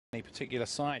any particular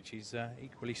side. She's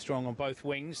equally strong on both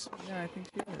wings. Yeah, I think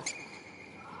she is.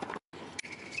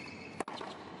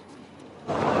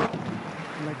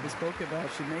 Like we spoke about,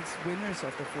 she makes winners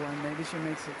off the forehand. Maybe she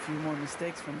makes a few more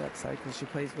mistakes from that side because she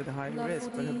plays with a high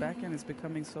risk, but her backhand is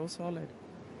becoming so solid.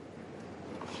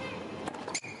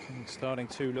 Starting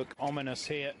to look ominous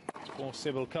here for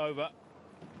CIBULKOVA.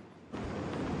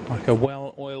 Like a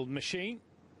well-oiled machine.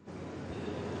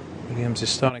 Williams is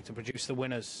starting to produce the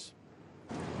winners.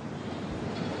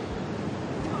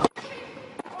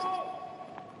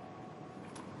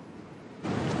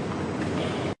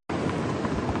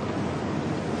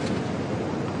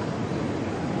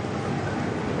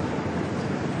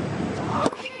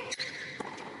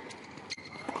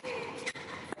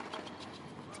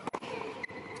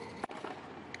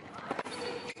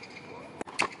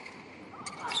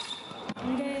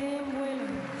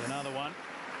 Another one.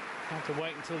 Had to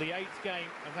wait until the 8th game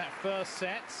of that first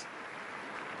set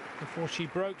before she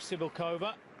broke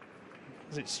CIBULKOVA.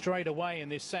 As it's straight away in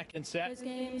this second set.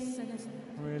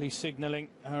 Really signalling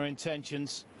her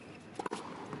intentions.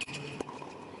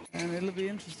 And it'll be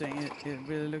interesting. It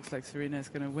really looks like Serena is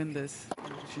going to win this.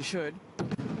 She should.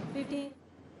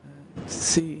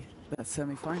 See that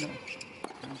semi-final.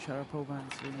 And Sharapova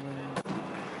and Serena Williams.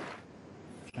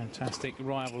 Fantastic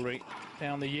rivalry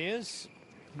down the years.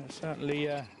 It'll certainly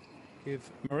give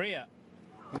Maria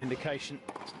an indication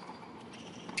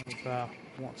of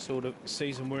what sort of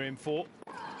season we're in for.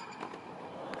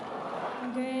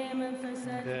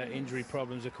 And, injury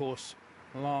problems, of course,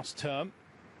 last term.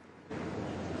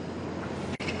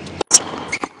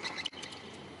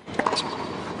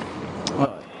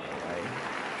 Well,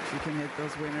 she can hit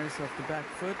those winners off the back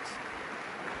foot.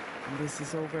 And this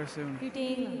is over soon.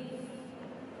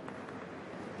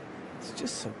 It's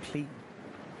just so clean.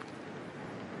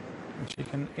 And she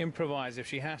can improvise if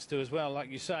she has to as well, like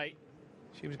you say.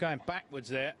 She was going backwards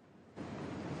there.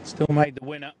 Still made the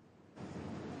winner.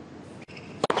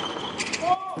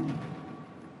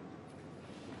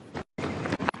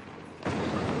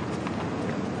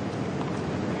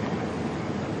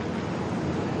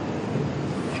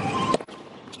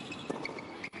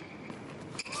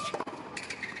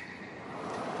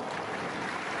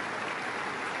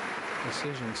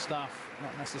 Precision stuff,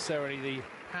 not necessarily the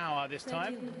power this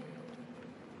time.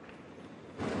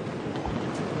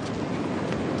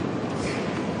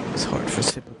 It's hard for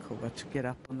CIBULKOVA to get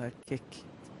up on that kick.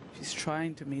 She's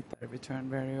trying to meet that return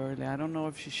very early. I don't know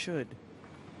if she should.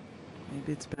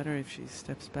 Maybe it's better if she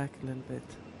steps back a little bit.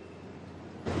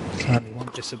 Certainly one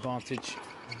disadvantage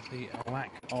is the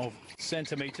lack of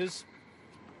centimetres.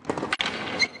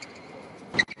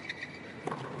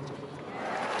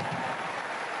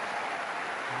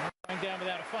 Going down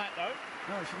without a fight though.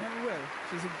 No, she never will.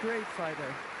 She's a great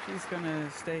fighter. She's gonna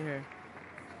stay here.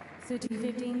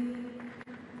 13-15.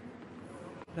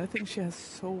 I think she has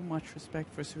so much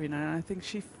respect for Serena, and I think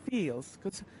she feels,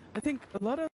 because I think a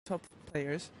lot of top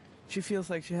players, she feels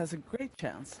like she has a great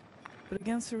chance. But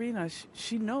against Serena,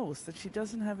 she knows that she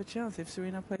doesn't have a chance if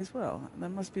Serena plays well. And that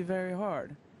must be very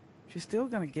hard. She's still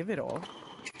going to give it all.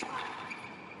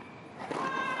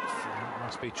 That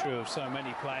must be true of so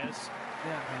many players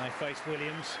when they face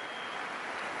Williams.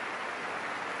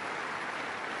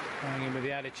 Going in with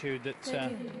the attitude that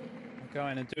I'll go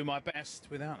in and do my best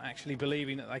without actually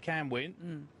believing that they can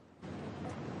win.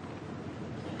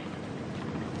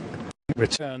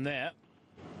 Return there.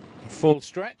 Full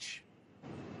stretch.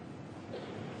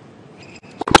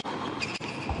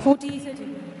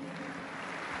 40-30.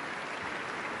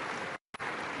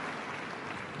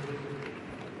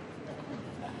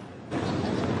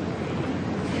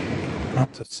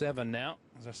 Up to 7 now.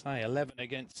 As I say, 11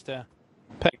 against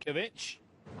Petkovic.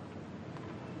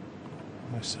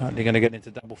 We're certainly going to get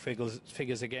into double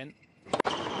figures again.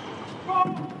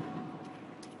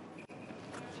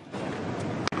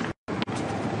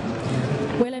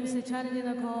 Williams is challenging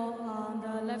the call on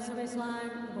the left service line.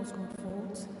 It was called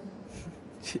fault.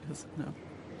 She doesn't know.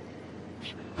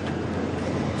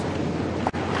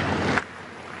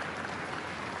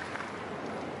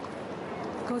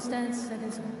 Go stance,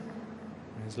 second serve.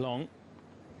 It's long.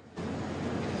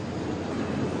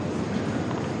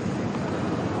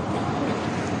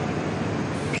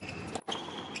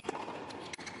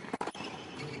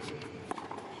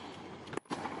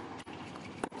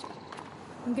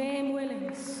 Game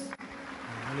Williams.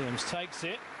 Williams takes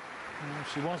it.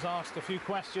 She was asked a few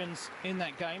questions in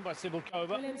that game by CIBULKOVA.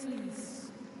 Williams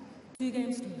leads 2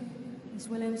 games to 1. Miss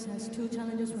Williams has 2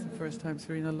 challenges. It's the first time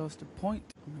Serena lost a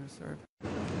point on her serve.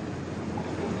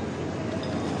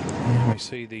 We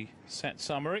see the set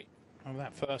summary of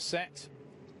that first set.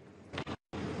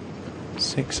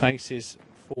 6 aces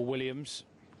for Williams.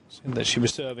 Said that she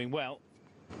was serving well.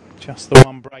 Just the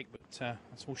one break, but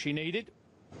that's all she needed.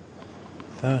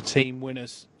 13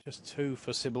 winners, just 2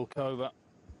 for CIBULKOVA.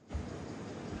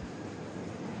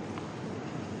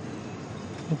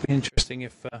 It'll be interesting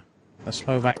if the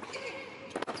Slovak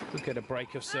could get a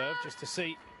break of serve, just to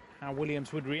see how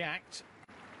Williams would react.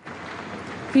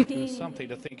 There's something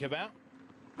to think about.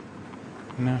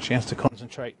 Now she has to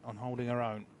concentrate on holding her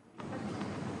own.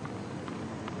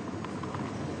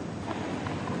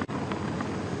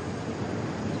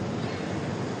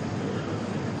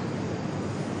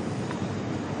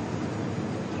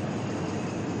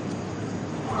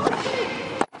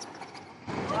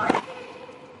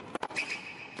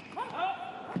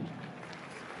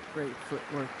 Great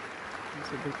footwork from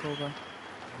CIBULKOVA.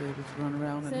 Able to run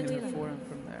around and hit her forehand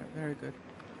from there. Very good.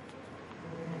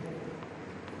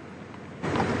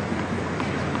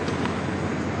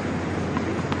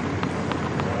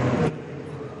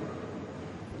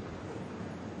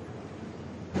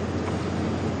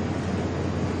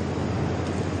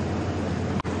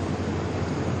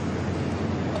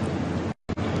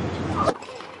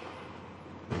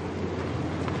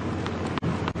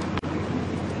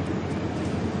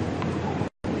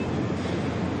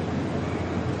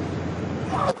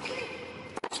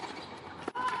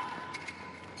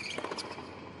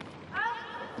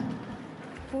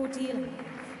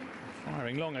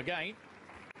 Firing long again.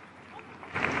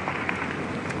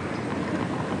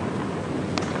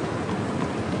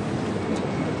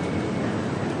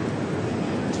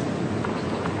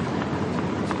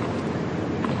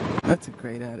 That's a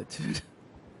great attitude.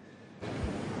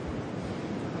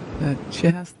 She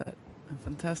has that.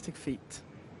 Fantastic feet.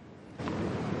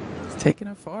 It's taken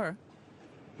her far.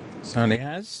 Certainly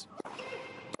has.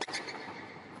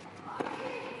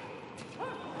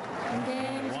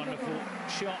 Wonderful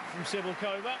shot from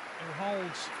CIBULKOVA, who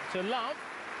holds to love.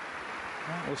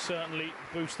 That will certainly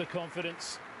boost the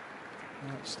confidence.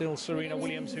 Still Serena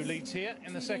Williams who leads here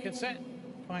in the second set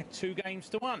by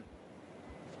 2-1.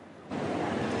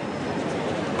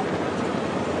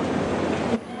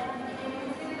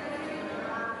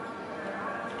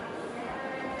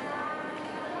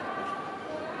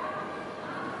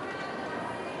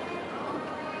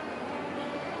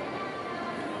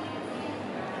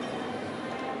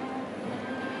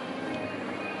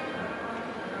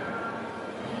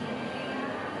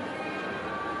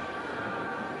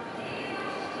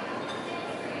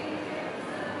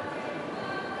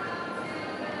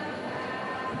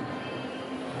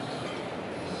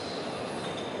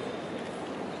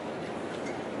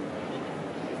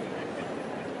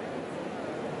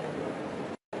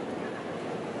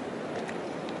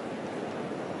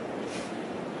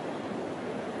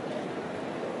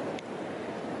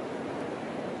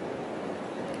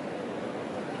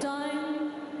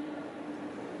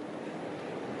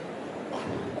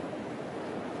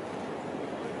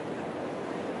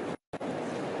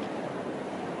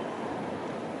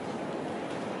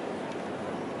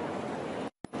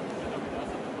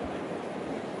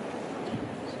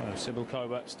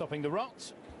 CIBULKOVA stopping the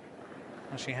rot.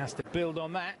 And she has to build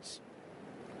on that.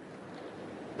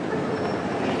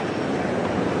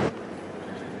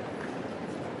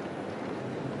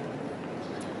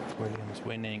 Williams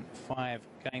winning 5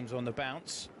 games on the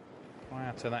bounce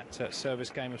prior to that service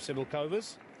game of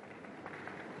CIBULKOVA's.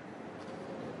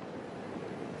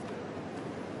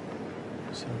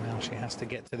 So now she has to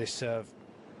get to this serve.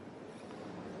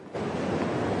 One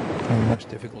of the most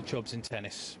difficult jobs in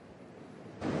tennis.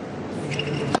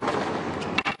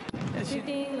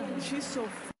 Yeah, she's so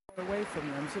far away from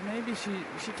them, so maybe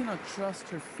she cannot trust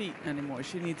her feet anymore.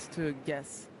 She needs to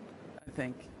guess, I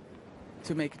think,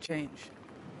 to make a change.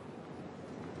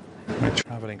 They're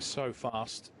travelling so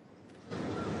fast.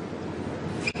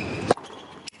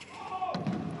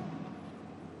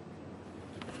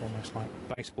 Almost like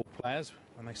baseball players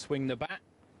when they swing the bat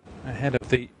ahead of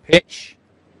the pitch.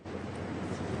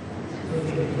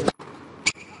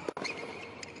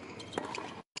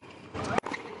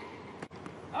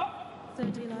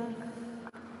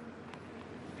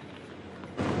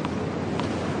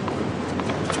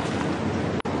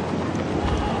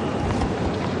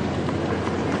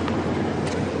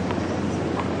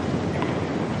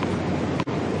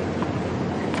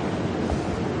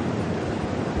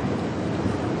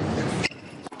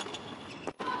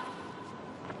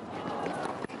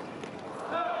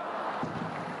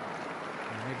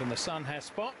 Even the sun has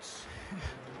spots.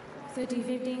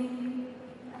 30-15.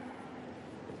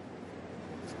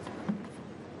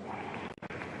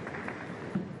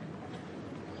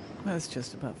 It's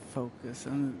just about focus,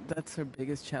 and that's her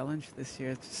biggest challenge this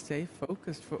year, to stay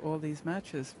focused for all these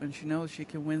matches when she knows she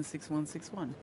can win 6-1, 6-1.